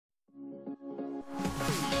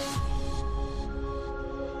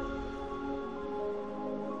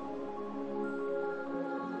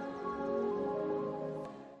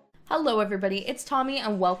Hello everybody, it's Tommy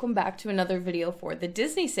and welcome back to another video for the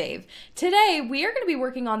Disney Save. Today we are going to be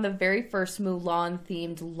working on the very first Mulan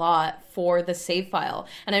themed lot for the save file.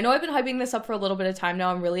 And I know I've been hyping this up for a little bit of time now.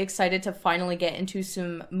 I'm really excited to finally get into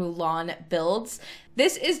some Mulan builds.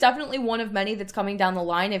 This is definitely one of many that's coming down the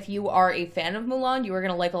line. If you are a fan of Mulan, you are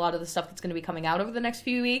going to like a lot of the stuff that's going to be coming out over the next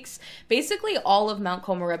few weeks. Basically, all of Mount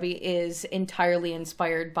Komorebi is entirely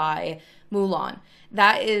inspired by Mulan.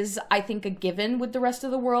 That is, I think, a given with the rest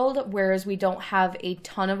of the world, whereas we don't have a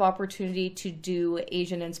ton of opportunity to do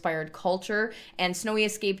Asian-inspired culture, and Snowy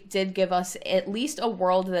Escape did give us at least a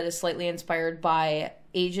world that is slightly inspired by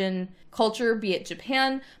Asian culture, be it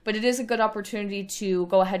Japan, but it is a good opportunity to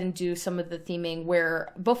go ahead and do some of the theming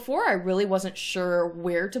where before I really wasn't sure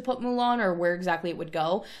where to put Mulan or where exactly it would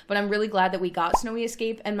go, but I'm really glad that we got Snowy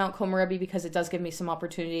Escape and Mount Komorebi because it does give me some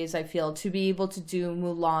opportunities, I feel, to be able to do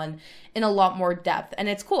Mulan in a lot more depth. And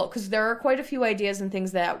it's cool because there are quite a few ideas and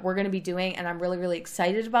things that we're going to be doing and I'm really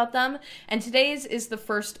excited about them. And today's is the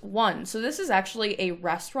first one. So this is actually a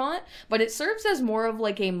restaurant, but it serves as more of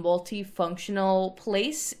like a multifunctional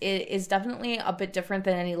place. It is definitely a bit different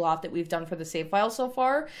than any lot that we've done for the save file so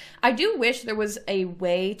far. I do wish there was a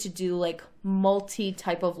way to do like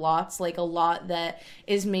multi-type of lots, like a lot that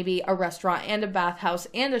is maybe a restaurant and a bathhouse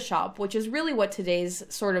and a shop, which is really what today's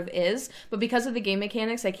sort of is. But because of the game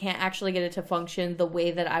mechanics, I can't actually get it to function the way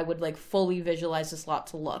that I would like fully visualize this lot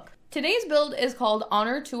to look. Today's build is called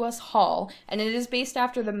Honor to Us Hall, and it is based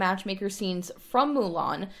after the Matchmaker scenes from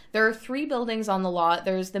Mulan. There are 3 buildings on the lot.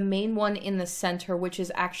 There's the main one in the center, which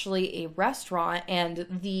is actually a restaurant, and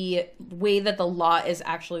the way that the lot is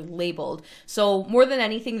actually labeled. So more than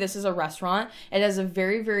anything, this is a restaurant. It has a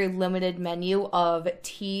very limited menu of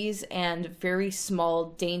teas and very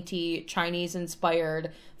small, dainty,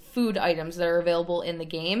 Chinese-inspired food items that are available in the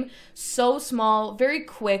game. So small, very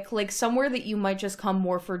quick, like somewhere that you might just come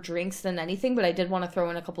more for drinks than anything, but I did want to throw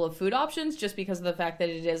in a couple of food options just because of the fact that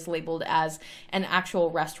it is labeled as an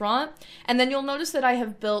actual restaurant. And then you'll notice that I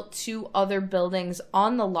have built 2 other buildings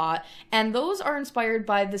on the lot, and those are inspired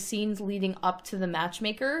by the scenes leading up to the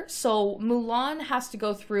Matchmaker. So Mulan has to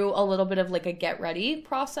go through a little bit of like a get ready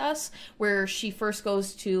process where she first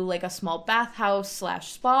goes to like a small bathhouse /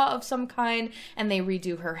 spa of some kind, and they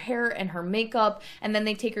redo her hair and her makeup, and then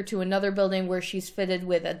they take her to another building where she's fitted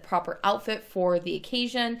with a proper outfit for the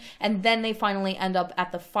occasion, and then they finally end up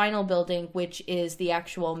at the final building, which is the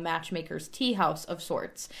actual Matchmaker's tea house of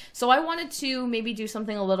sorts. So I wanted to maybe do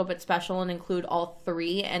something a little bit special and include all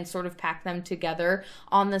 3 and sort of pack them together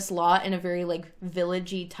on this lot in a very like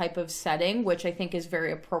villagey type of setting, which I think is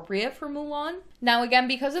very appropriate for Mulan. Now again,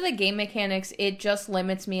 because of the game mechanics, it just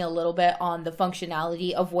limits me a little bit on the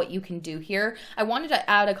functionality of what you can do here. I wanted to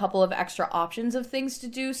add a couple of extra options of things to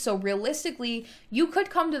do, so realistically, you could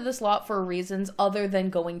come to this lot for reasons other than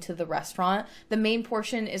going to the restaurant. The main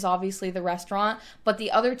portion is obviously the restaurant, but the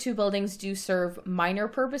other 2 buildings do serve minor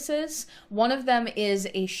purposes. One of them is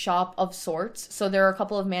a shop of sorts, so there are a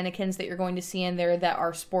couple of mannequins that you're going to see in there that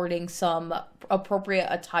are sporting some appropriate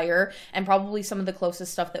attire and probably some of the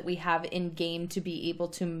closest stuff that we have in game to be able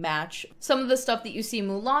to match some of the stuff that you see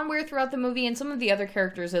Mulan wear throughout the movie and some of the other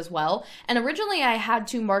characters as well. And originally I had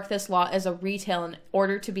to mark this lot as a retail in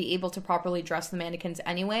order to be able to properly dress the mannequins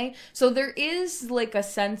anyway. So there is like a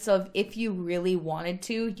sense of if you really wanted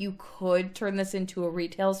to, you could turn this into a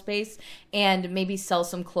retail space and maybe sell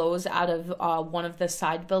some clothes out of one of the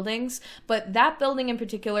side buildings. But that building in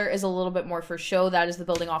particular is a little bit more for show. That is the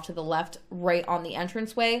building off to the left, right on the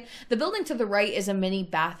entranceway. The building to the right is a mini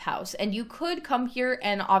bathhouse, and you could come here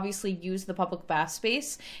and obviously use the public bath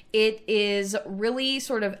space. It is really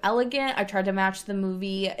sort of elegant. I tried to match the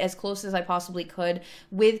movie as close as I possibly could,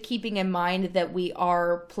 with keeping in mind that we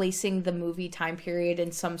are placing the movie time period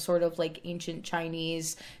in some sort of like ancient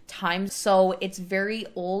Chinese time. So it's very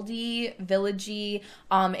oldie, villagey.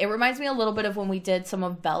 It reminds me a little bit of when we did some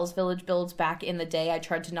of Belle's Village builds back in the day. I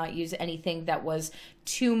tried to not use anything that was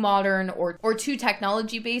too modern or too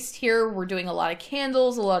technology based. Here we're doing a lot of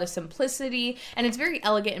candles, a lot of simplicity, and it's very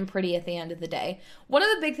elegant and pretty at the end of the day. One of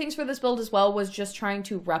the big things for this build as well was just trying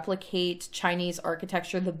to replicate Chinese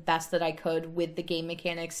architecture the best that I could with the game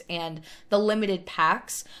mechanics and the limited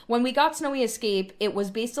packs. When we got Snowy Escape, it was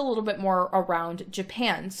based a little bit more around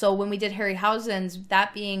Japan. So when we did Harryhausen's,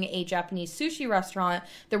 that being a Japanese sushi restaurant,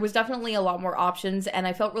 there was definitely a lot more options, and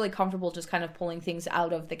I felt really comfortable just kind of pulling things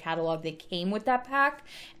out of the catalog that came with that pack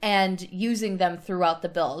and using them throughout the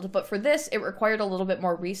build. But for this, it required a little bit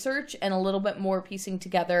more research and a little bit more piecing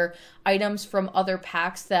together items from other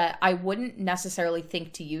packs that I wouldn't necessarily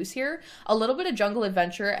think to use here. A little bit of jungle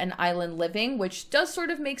adventure and island living, which does sort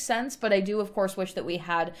of make sense, but I do of course wish that we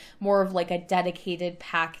had more of like a dedicated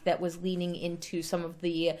pack that was leaning into some of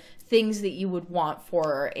the things that you would want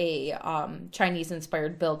for a Chinese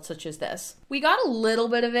inspired build such as this. We got a little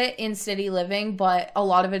bit of it in city living, but a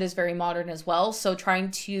lot of it is very modern as well. So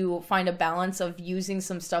trying to find a balance of using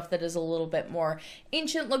some stuff that is a little bit more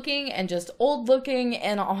ancient looking and just old looking,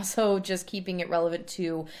 and also just keeping it relevant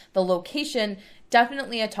to the location.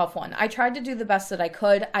 Definitely a tough one. I tried to do the best that I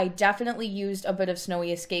could. I definitely used a bit of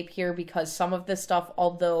Snowy Escape here because some of this stuff,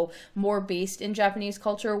 although more based in Japanese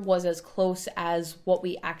culture, was as close as what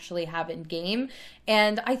we actually have in game.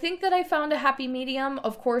 And I think that I found a happy medium.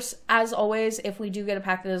 Of course, as always, if we do get a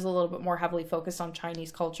pack that is a little bit more heavily focused on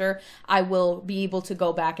Chinese culture, I will be able to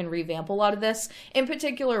go back and revamp a lot of this. In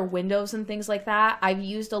particular, windows and things like that. I've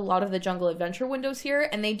used a lot of the Jungle Adventure windows here,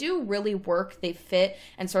 and they do really work. They fit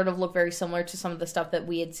and sort of look very similar to some of the stuff that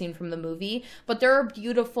we had seen from the movie. But there are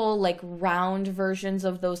beautiful, like, round versions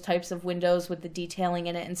of those types of windows with the detailing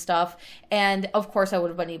in it and stuff. And of course, I would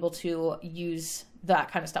have been able to use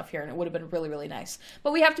that kind of stuff here, and it would have been really, really nice.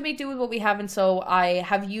 But we have to make do with what we have, and so I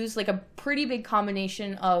have used like a pretty big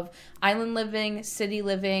combination of island living, city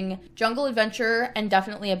living, jungle adventure, and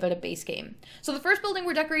definitely a bit of base game. So the first building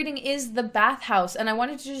we're decorating is the bathhouse, and I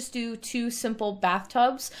wanted to just do 2 simple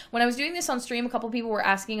bathtubs. When I was doing this on stream, a couple people were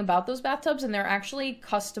asking about those bathtubs, and they're actually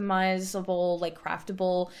customizable, like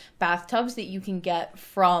craftable bathtubs that you can get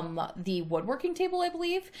from the woodworking table, I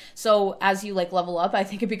believe. So as you like level up, I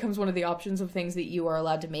think it becomes one of the options of things that you are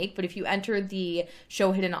allowed to make. But if you enter the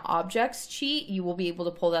show hidden objects cheat, you will be able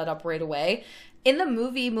to pull that up right away. In the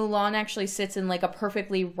movie, Mulan actually sits in like a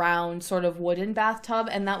perfectly round sort of wooden bathtub,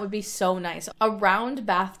 and that would be so nice. A round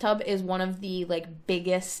bathtub is one of the like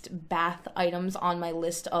biggest bath items on my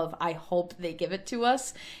list of I hope they give it to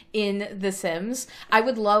us in The Sims. I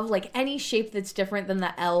would love like any shape that's different than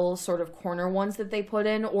the L sort of corner ones that they put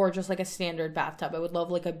in, or just like a standard bathtub. I would love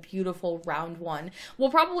like a beautiful round one. We'll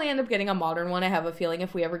probably end up getting a modern one. I have a feeling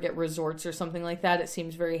if we ever get resorts or something like that, it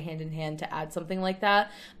seems very hand in hand to add something like that.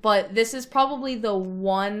 But this is probably the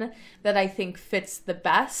one that I think fits the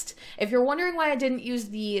best. If you're wondering why I didn't use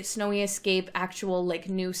the Snowy Escape actual like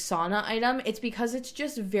new sauna item, it's because it's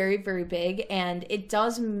just very, very big, and it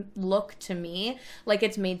does look to me like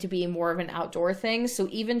it's made to be more of an outdoor thing. So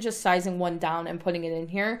even just sizing one down and putting it in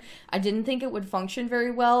here, I didn't think it would function very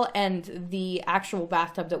well, and the actual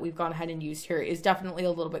bathtub that we've gone ahead and used here is definitely a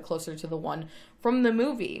little bit closer to the one from the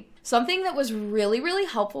movie. Something that was really, really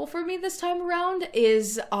helpful for me this time around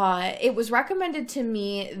is it was recommended to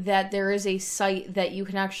me that there is a site that you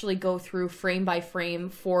can actually go through frame by frame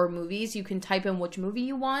for movies. You can type in which movie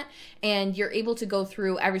you want, and you're able to go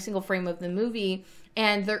through every single frame of the movie,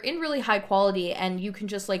 and they're in really high quality, and you can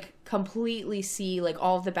just like completely see like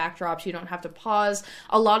all of the backdrops. You don't have to pause.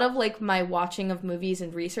 A lot of like my watching of movies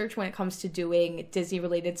and research when it comes to doing Disney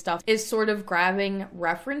related stuff is sort of grabbing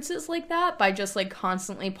references like that by just like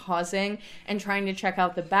constantly pausing and trying to check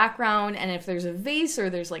out the background, and if there's a vase or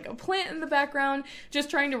there's like a plant in the background, just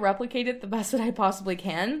trying to replicate it the best that I possibly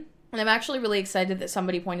can. And I'm actually really excited that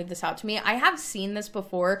somebody pointed this out to me. I have seen this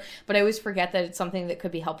before, but I always forget that it's something that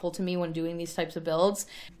could be helpful to me when doing these types of builds.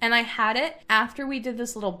 And I had it after we did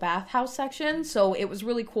this little bathhouse section, so it was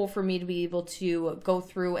really cool for me to be able to go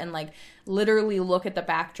through and like literally look at the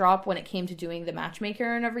backdrop when it came to doing the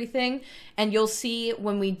Matchmaker and everything. And you'll see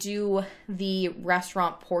when we do the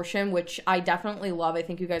restaurant portion, which I definitely love, I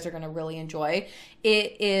think you guys are going to really enjoy.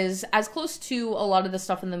 It is as close to a lot of the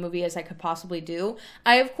stuff in the movie as I could possibly do.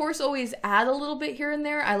 I, of course, always add a little bit here and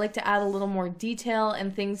there. I like to add a little more detail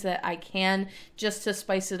and things that I can just to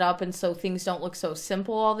spice it up, and so things don't look so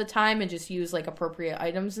simple all the time, and just use like appropriate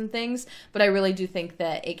items and things. But I really do think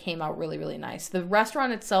that it came out really, really nice. The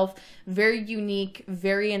restaurant itself, very unique,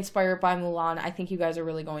 very inspired by Mulan. I think you guys are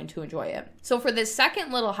really going to enjoy it. So for this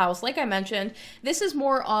second little house, like I mentioned, this is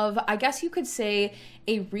more of, I guess you could say,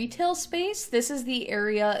 a retail space. This is the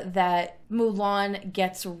area that Mulan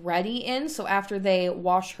gets ready in. So after they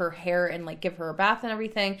wash her hair and like give her a bath and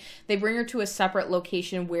everything, they bring her to a separate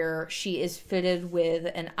location where she is fitted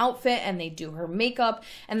with an outfit, and they do her makeup,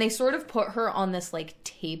 and they sort of put her on this like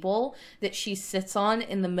table that she sits on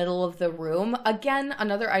in the middle of the room. Again,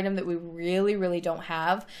 another item that we really, really don't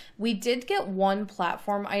have. We did get one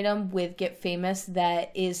platform item with Get Famous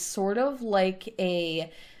that is sort of like a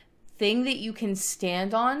thing that you can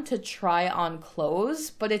stand on to try on clothes,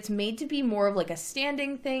 but it's made to be more of like a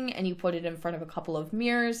standing thing, and you put it in front of a couple of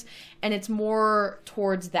mirrors, and it's more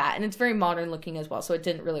towards that, and it's very modern looking as well, so it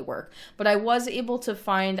didn't really work. But I was able to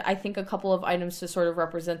find, I think, a couple of items to sort of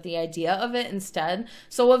represent the idea of it instead.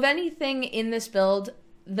 So of anything in this build,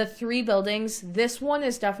 the 3 buildings, this one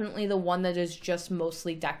is definitely the one that is just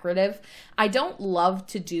mostly decorative. I don't love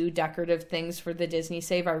to do decorative things for the Disney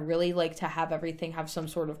save. I really like to have everything have some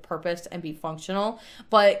sort of purpose and be functional.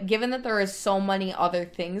 But given that there is so many other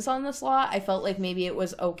things on this lot, I felt like maybe it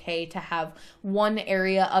was okay to have one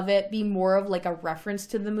area of it be more of like a reference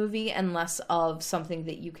to the movie and less of something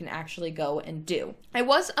that you can actually go and do. I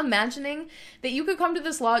was imagining that you could come to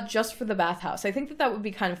this lot just for the bathhouse. I think that that would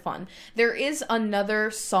be kind of fun. There is another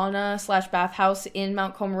sauna slash bathhouse in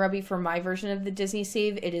Mount Komorebi for my version of the Disney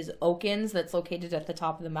save. It is Oakens, that's located at the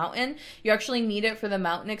top of the mountain. You actually need it for the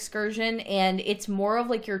mountain excursion, and it's more of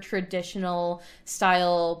like your traditional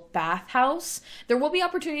style bathhouse. There will be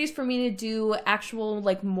opportunities for me to do actual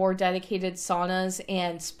like more dedicated saunas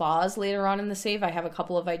and spas later on in the save. I have a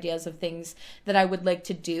couple of ideas of things that I would like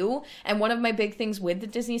to do, and one of my big things with the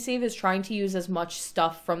Disney save is trying to use as much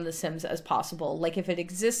stuff from The Sims as possible. Like if it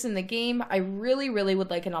exists in the game, I really would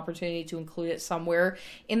like an opportunity to include it somewhere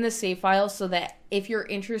in the save file, so that if you're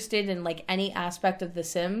interested in like any aspect of The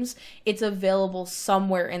Sims, it's available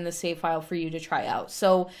somewhere in the save file for you to try out.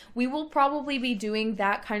 So we will probably be doing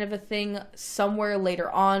that kind of a thing somewhere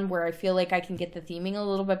later on, where I feel like I can get the theming a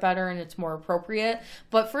little bit better and it's more appropriate.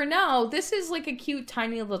 But for now, this is like a cute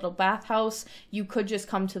tiny little bathhouse. You could just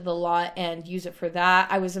come to the lot and use it for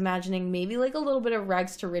that. I was imagining maybe like a little bit of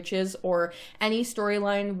rags to riches, or any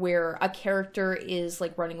storyline where a character is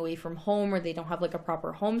like running away from home, or they don't have like a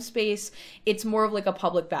proper home space. It's more of like a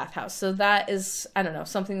public bathhouse. So that is, I don't know,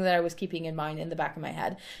 something that I was keeping in mind in the back of my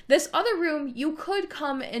head. This other room, you could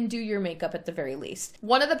come and do your makeup at the very least.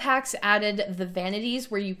 One of the packs added the vanities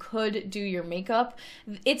where you could do your makeup.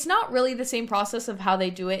 It's not really the same process of how they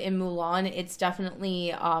do it in Mulan. It's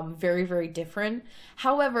definitely very different.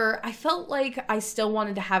 However, I felt like I still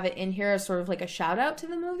wanted to have it in here as sort of like a shout out to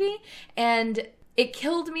the movie, and it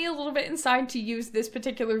killed me a little bit inside to use this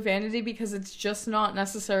particular vanity because it's just not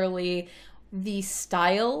necessarily the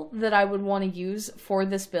style that I would want to use for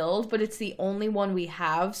this build, but it's the only one we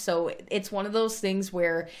have. So it's one of those things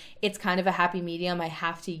where it's kind of a happy medium. I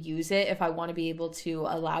have to use it if I want to be able to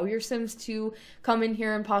allow your Sims to come in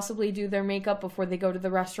here and possibly do their makeup before they go to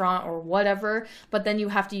the restaurant or whatever. But then you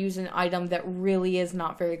have to use an item that really is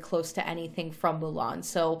not very close to anything from Mulan.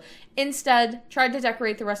 So instead, tried to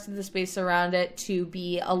decorate the rest of the space around it to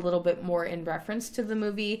be a little bit more in reference to the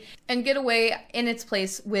movie and get away in its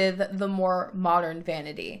place with the more modern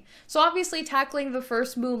vanity. So obviously tackling the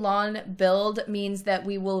first Mulan build means that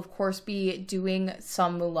we will of course be doing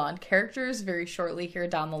some Mulan characters very shortly here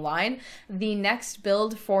down the line. The next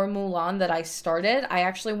build for Mulan that I started, I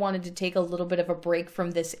actually wanted to take a little bit of a break from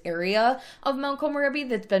this area of Mount Komorebi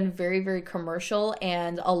that's been very commercial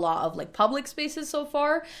and a lot of like public spaces so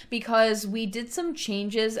far, because we did some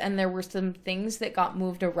changes and there were some things that got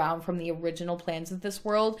moved around from the original plans of this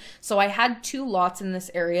world. So I had 2 lots in this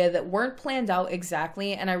area that weren't planned out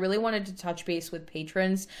exactly, and I really wanted to touch base with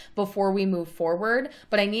patrons before we move forward,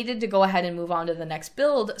 but I needed to go ahead and move on to the next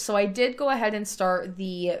build. So I did go ahead and start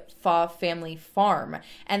the Fa family farm,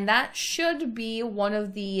 and that should be one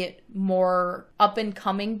of the more up and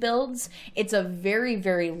coming builds. It's a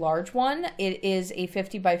very large one. It is a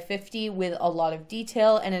 50 by 50 with a lot of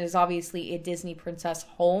detail, and it is obviously a Disney princess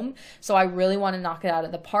home. So I really want to knock it out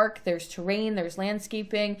of the park. There's terrain, there's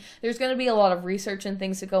landscaping, there's going to be a lot of research and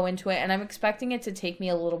things that go into it, and I'm expecting it to take me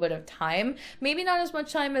a little bit of time. Maybe not as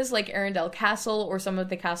much time as like Arendelle Castle or some of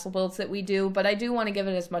the castle builds that we do, but I do want to give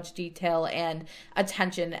it as much detail and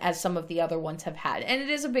attention as some of the other ones have had. And it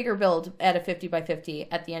is a bigger build at a 50 by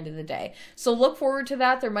 50 at the end of the day. So look forward to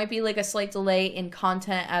that. There might be like a slight delay in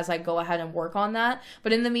content as I go ahead and work on that.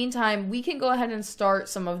 But in the meantime, we can go ahead and start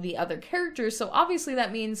some of the other characters. So obviously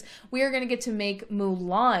that means we are going to get to make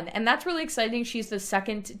Mulan. And that's really exciting. She's the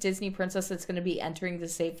second Disney princess that's going to be entering the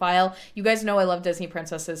save file. You guys know I love Disney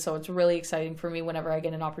princesses, so it's really exciting for me whenever I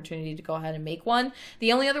get an opportunity to go ahead and make one.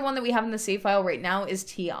 The only other one that we have in the save file right now is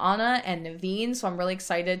Tiana and Naveen, so I'm really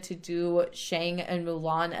excited to do Shang and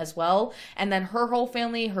Mulan as well. And then her whole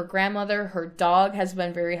family, her grandmother, her dog has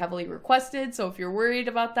been very heavily requested, so if you're worried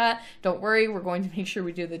about that, don't worry, we're going to make sure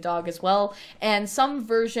we do the dog as well. And some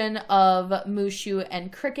version of Mushu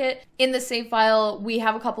and Cricket. In the save file, we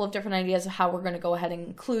have a couple of different ideas of how we're going to go ahead and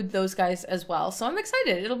include those guys as well, so I'm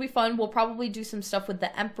excited. It'll be fun. We'll probably do some stuff with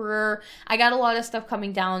the Emperor. I got a lot of stuff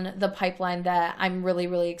coming down the pipeline that I'm really,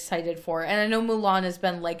 really excited for. And I know Mulan has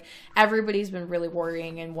been like, everybody's been really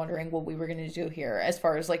worrying and wondering what we were going to do here as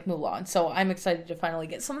far as like Mulan. So I'm excited to finally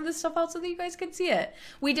get some of this stuff out so that you guys can see it.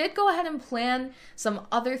 We did go ahead and plan some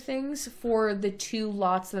other things for the 2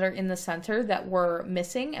 lots that are in the center that were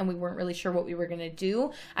missing, and we weren't really sure what we were going to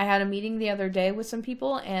do. I had a meeting the other day with some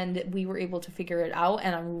people and we were able to figure it out,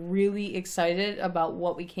 and I'm really excited about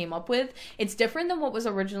what we came up with. It's different than what was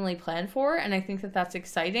originally planned for, and I think that that's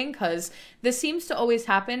exciting because this seems to always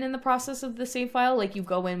happen in the process of the save file. Like, you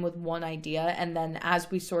go in with one idea, and then as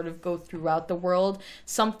we sort of go throughout the world,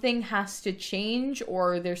 something has to change,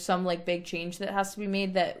 or there's some like big change that has to be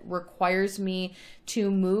made that requires me to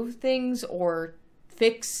move things or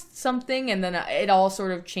fix something, and then it all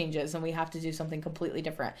sort of changes and we have to do something completely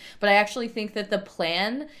different. But I actually think that the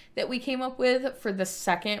plan that we came up with for the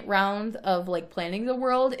second round of like planning the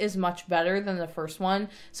world is much better than the first one.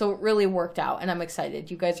 So it really worked out, and I'm excited.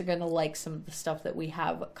 You guys are going to like some of the stuff that we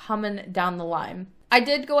have coming down the line. I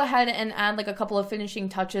did go ahead and add like a couple of finishing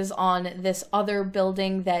touches on this other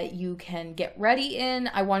building that you can get ready in.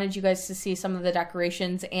 I wanted you guys to see some of the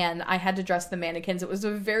decorations, and I had to dress the mannequins. It was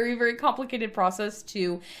a very, very complicated process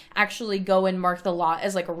to actually go and mark the lot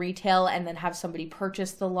as like a retail and then have somebody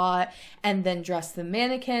purchase the lot and then dress the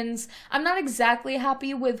mannequins. I'm not exactly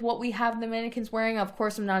happy with what we have the mannequins wearing. Of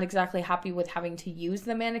course, I'm not exactly happy with having to use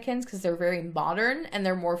the mannequins because they're very modern and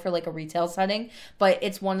they're more for like a retail setting, but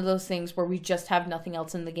it's one of those things where we just have nothing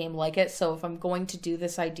else in the game like it. So if I'm going to do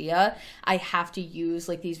this idea, I have to use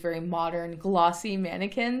like these very modern glossy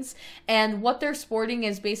mannequins, and what they're sporting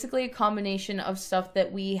is basically a combination of stuff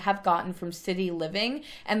that we have gotten from City Living.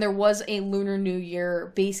 And there was a Lunar New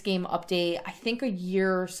Year base game update, I think a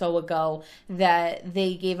year or so ago, that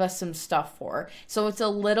they gave us some stuff for. So it's a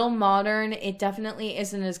little modern. It definitely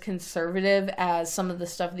isn't as conservative as some of the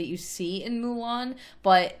stuff that you see in Mulan,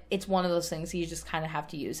 but it's one of those things you just kind of have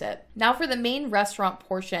to use it. Now for the main restaurant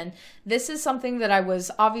portion, this is something that I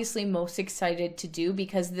was obviously most excited to do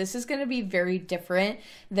because this is going to be very different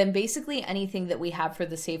than basically anything that we have for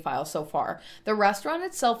the save file so far. The restaurant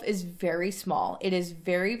itself is very small. It is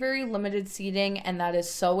very, very limited seating, and that is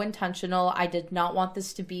so intentional. I did not want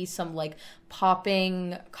this to be some like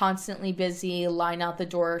popping, constantly busy, line out the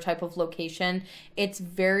door type of location. It's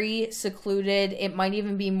very secluded. It might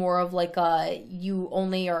even be more of like a you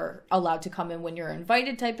only are allowed to come in when you're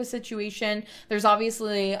invited type of situation. There's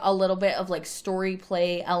obviously a little bit of like story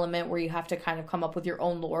play element where you have to kind of come up with your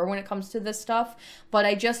own lore when it comes to this stuff, but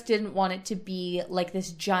I just didn't want it to be like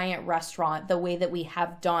this giant restaurant the way that we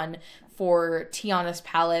have done for Tiana's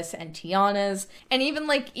Palace and Tiana's, and even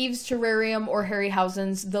like Eve's Terrarium or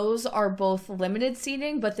Harryhausen's. Those are both limited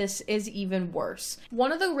seating, but this is even worse.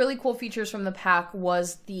 One of the really cool features from the pack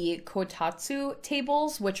was the kotatsu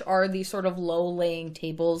tables, which are these sort of low-laying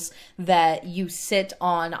tables that you sit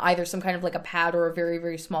on either some kind of like a pad or a very,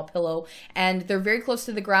 very small pillow, and they're very close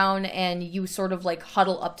to the ground and you sort of like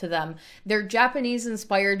huddle up to them. They're Japanese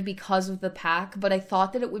inspired because of the pack, but I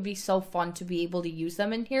thought that it would be so fun to be able to use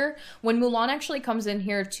them in here. When Mulan actually comes in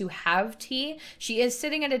here to have tea, she is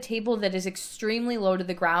sitting at a table that is extremely low to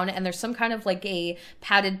the ground, and there's some kind of like a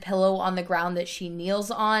padded pillow on the ground that she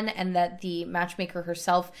kneels on, and that the matchmaker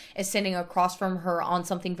herself is sitting across from her on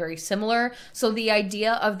something very similar. So the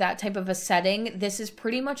idea of that type of a setting, this is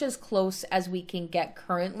pretty much as close as we can get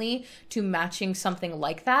currently to matching something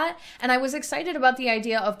like that. And I was excited about the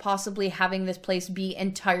idea of possibly having this place be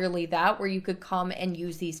entirely that, where you could come and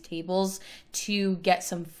use these tables to get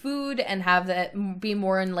some food and have that be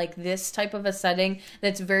more in like this type of a setting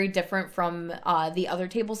that's very different from the other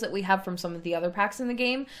tables that we have from some of the other packs in the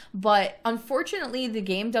game. But unfortunately, the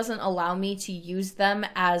game doesn't allow me to use them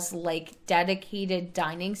as like dedicated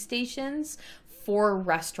dining stations for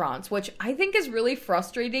restaurants, which I think is really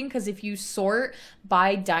frustrating, because if you sort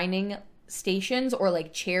by dining stations or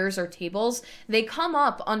like chairs or tables, they come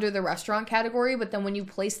up under the restaurant category, but then when you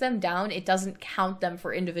place them down, it doesn't count them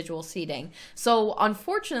for individual seating. So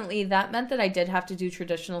unfortunately, that meant that I did have to do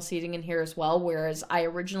traditional seating in here as well, whereas I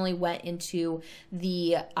originally went into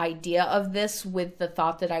the idea of this with the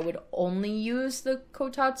thought that I would only use the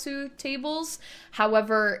kotatsu tables.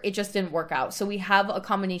 However, it just didn't work out. So we have a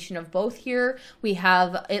combination of both here. We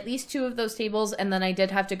have at least 2 of those tables, and then I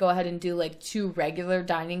did have to go ahead and do like 2 regular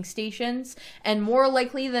dining stations. And more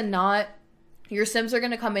likely than not, your Sims are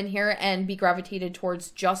going to come in here and be gravitated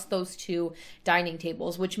towards just those two dining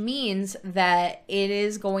tables, which means that it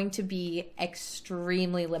is going to be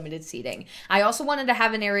extremely limited seating. I also wanted to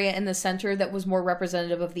have an area in the center that was more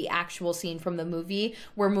representative of the actual scene from the movie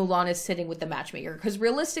where Mulan is sitting with the matchmaker. Because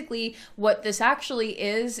realistically, what this actually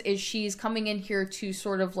is she's coming in here to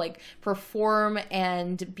sort of like perform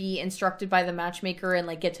and be instructed by the matchmaker and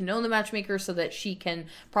like get to know the matchmaker so that she can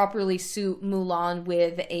properly suit Mulan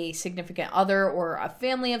with a significant other or a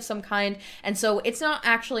family of some kind. And so it's not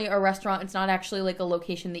actually a restaurant. It's not actually like a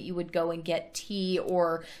location that you would go and get tea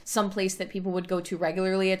or someplace that people would go to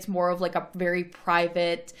regularly. It's more of like a very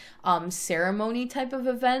private ceremony type of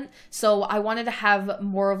event. So I wanted to have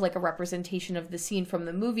more of like a representation of the scene from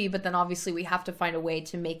the movie, but then obviously we have to find a way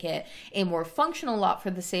to make it a more functional lot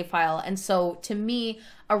for the save file. And so to me,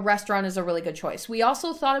 a restaurant is a really good choice. We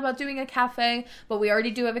also thought about doing a cafe, but we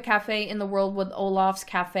already do have a cafe in the world with Olaf's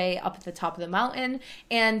Cafe up at the top of the mountain.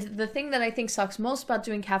 And the thing that I think sucks most about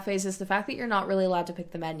doing cafes is the fact that you're not really allowed to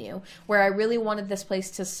pick the menu, where I really wanted this place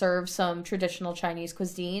to serve some traditional Chinese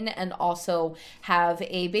cuisine and also have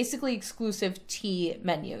a basically exclusive tea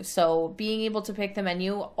menu. So being able to pick the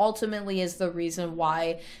menu ultimately is the reason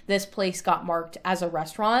why this place got marked as a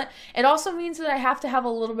restaurant. It also means that I have to have a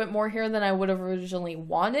little bit more here than I would have originally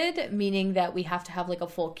wanted, meaning that we have to have like a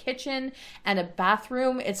full kitchen and a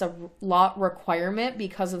bathroom. It's a lot requirement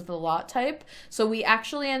because of the lot type. So we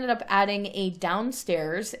actually ended up adding a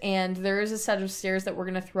downstairs, and there is a set of stairs that we're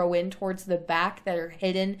going to throw in towards the back that are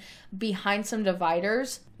hidden behind some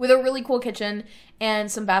dividers, with a really cool kitchen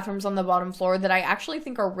and some bathrooms on the bottom floor that I actually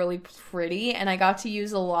think are really pretty, and I got to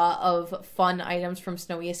use a lot of fun items from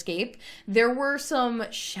Snowy Escape. There were some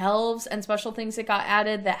shelves and special things that got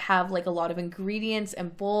added that have like a lot of ingredients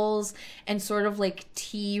and bowls and sort of like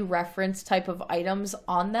tea reference type of items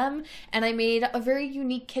on them, and I made a very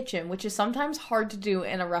unique kitchen, which is sometimes hard to do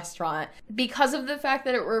in a restaurant because of the fact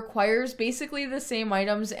that it requires basically the same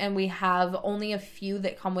items and we have only a few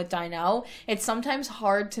that come with dine out. It's sometimes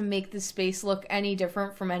hard to make the space look any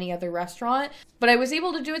different from any other restaurant, but I was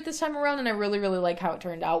able to do it this time around, and I really like how it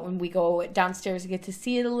turned out. When we go downstairs and get to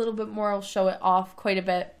see it a little bit more, I'll show it off quite a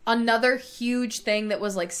bit. Another huge thing that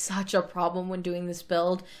was like such a problem when doing this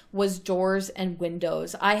build was doors and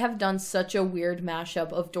windows. I have done such a weird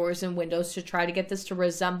mashup of doors and windows to try to get this to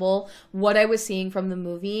resemble what I was seeing from the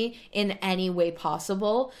movie in any way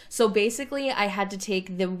possible. So basically I had to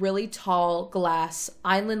take the really tall glass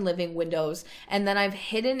island living windows, and then I've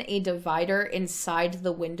hidden a divider inside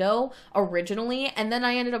the window originally, and then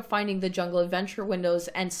I ended up finding the jungle adventure windows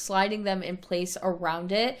and sliding them in place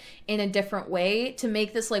around it in a different way to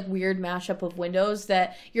make this like weird mashup of windows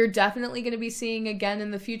that you're definitely going to be seeing again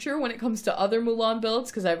in the future when it comes to other Mulan builds,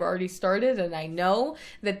 because I've already started and I know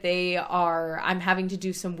that I'm having to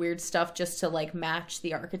do some weird stuff just to like match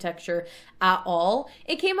the architecture at all.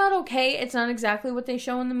 It came out okay. It's not exactly what they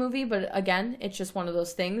show in the movie, but again, it's just one of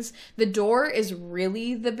those things. The door is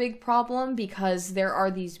really the big problem because there are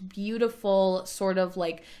these beautiful sort of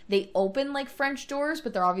like, they open like French doors,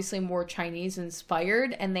 but they're obviously more Chinese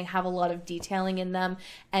inspired, and they have a lot of detailing in them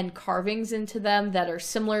and carvings into them that are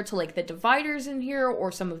similar to like the dividers in here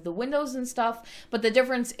or some of the windows and stuff. But the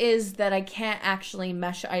difference is that I can't actually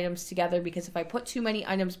mesh items together, because if I put too many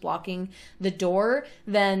items blocking the door,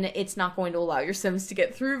 then it's not going to allow your Sims to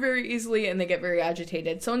get through very easily and they get very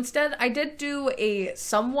agitated. So instead I did do a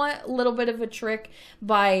somewhat little bit of a trick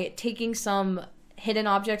by taking some hidden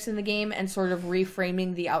objects in the game and sort of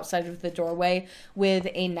reframing the outside of the doorway with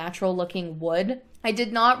a natural looking wood. I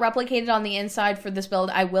did not replicate it on the inside for this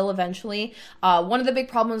build. I will eventually. One of the big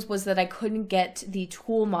problems was that I couldn't get the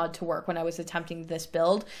tool mod to work when I was attempting this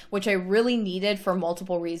build, which I really needed for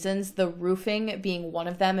multiple reasons, the roofing being one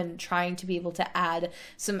of them, and trying to be able to add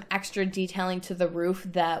some extra detailing to the roof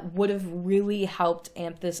that would have really helped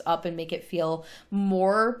amp this up and make it feel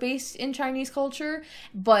more based in Chinese culture.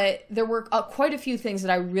 But there were quite a few things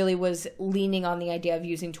that I really was leaning on the idea of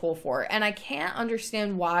using tool for, and I can't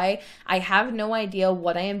understand why. I have no idea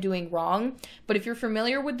what I am doing wrong, but if you're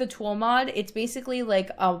familiar with the tool mod, it's basically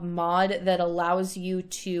like a mod that allows you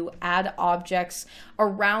to add objects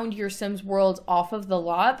around your Sims world off of the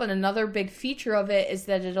lot. But another big feature of it is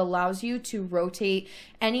that it allows you to rotate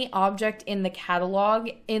any object in the catalog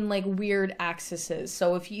in like weird axes.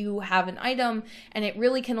 So if you have an item and it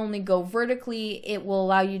really can only go vertically, it will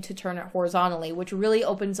allow you to turn it horizontally, which really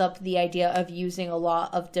opens up the idea of using a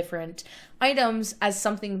lot of different items as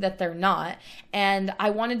something that they're not, and I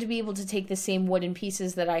wanted to be able to take the same wooden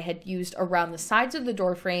pieces that I had used around the sides of the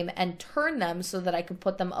door frame and turn them so that I could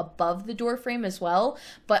put them above the door frame as well,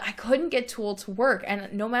 but I couldn't get Tool to work.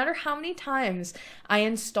 And no matter how many times I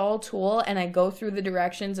install Tool and I go through the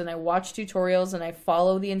directions and I watch tutorials and I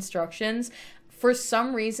follow the instructions, for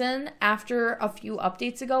some reason, after a few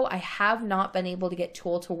updates ago, I have not been able to get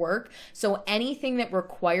Tool to work. So anything that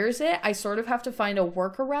requires it, I sort of have to find a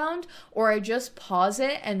workaround, or I just pause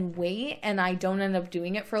it and wait and I don't end up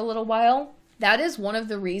doing it for a little while. That is one of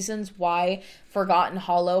the reasons why Forgotten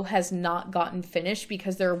Hollow has not gotten finished,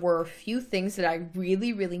 because there were a few things that I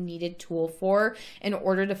really, really needed Tool for in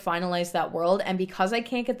order to finalize that world. And because I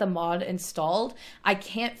can't get the mod installed, I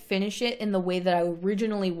can't finish it in the way that I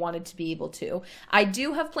originally wanted to be able to. I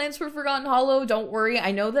do have plans for Forgotten Hollow, don't worry.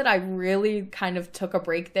 I know that I really kind of took a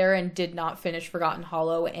break there and did not finish Forgotten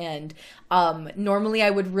Hollow, and normally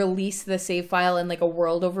I would release the save file and like a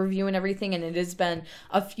world overview and everything, and it has been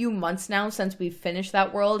a few months now since we've finished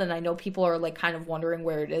that world, and I know people are like kind of wondering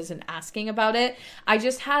where it is and asking about it. I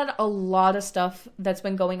just had a lot of stuff that's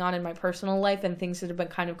been going on in my personal life and things that have been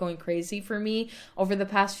kind of going crazy for me over the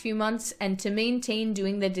past few months, and to maintain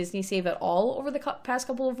doing the Disney save at all over the past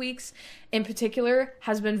couple of weeks in particular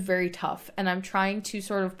has been very tough, and I'm trying to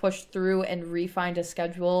sort of push through and re-find a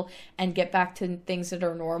schedule and get back to things that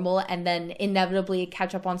are normal, and then inevitably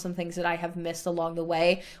catch up on some things that I have missed along the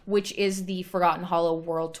way, which is the Forgotten Hollow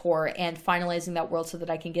World Tour and finalizing that world so that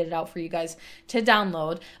I can get it out for you guys to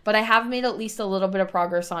download. But I have made at least a little bit of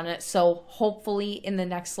progress on it, so hopefully in the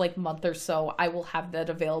next like month or so I will have that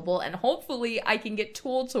available, and hopefully I can get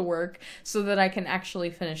Tool to work so that I can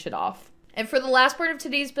actually finish it off. And for the last part of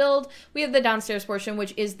today's build, we have the downstairs portion,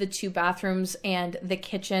 which is the 2 bathrooms and the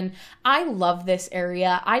kitchen. I love this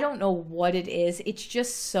area. I don't know what it is. It's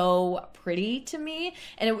just so pretty to me,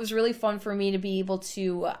 and it was really fun for me to be able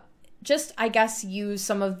to just, I guess, use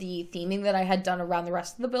some of the theming that I had done around the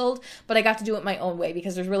rest of the build, but I got to do it my own way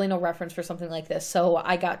because there's really no reference for something like this. So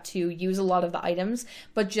I got to use a lot of the items,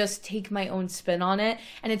 but just take my own spin on it.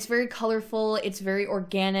 And it's very colorful. It's very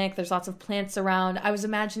organic. There's lots of plants around. I was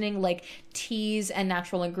imagining like teas and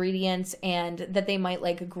natural ingredients, and that they might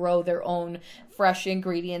like grow their own fresh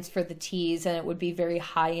ingredients for the teas, and it would be very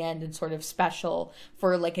high-end and sort of special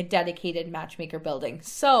for like a dedicated Matchmaker building.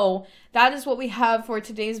 So that is what we have for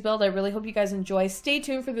today's build. I really hope you guys enjoy. Stay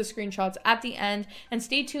tuned for the screenshots at the end, and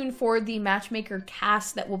stay tuned for the Matchmaker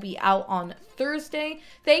cast that will be out on Thursday.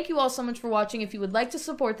 Thank you all so much for watching. If you would like to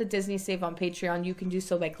support the Disney Save on Patreon, you can do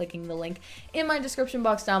so by clicking the link in my description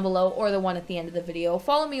box down below or the one at the end of the video.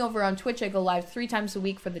 Follow me over on Twitch. I go live 3 times a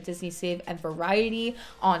week for the Disney Save and Variety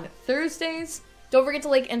on Thursdays. Don't forget to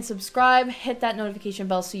like and subscribe, hit that notification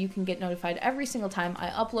bell so you can get notified every single time I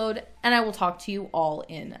upload, and I will talk to you all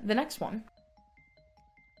in the next one.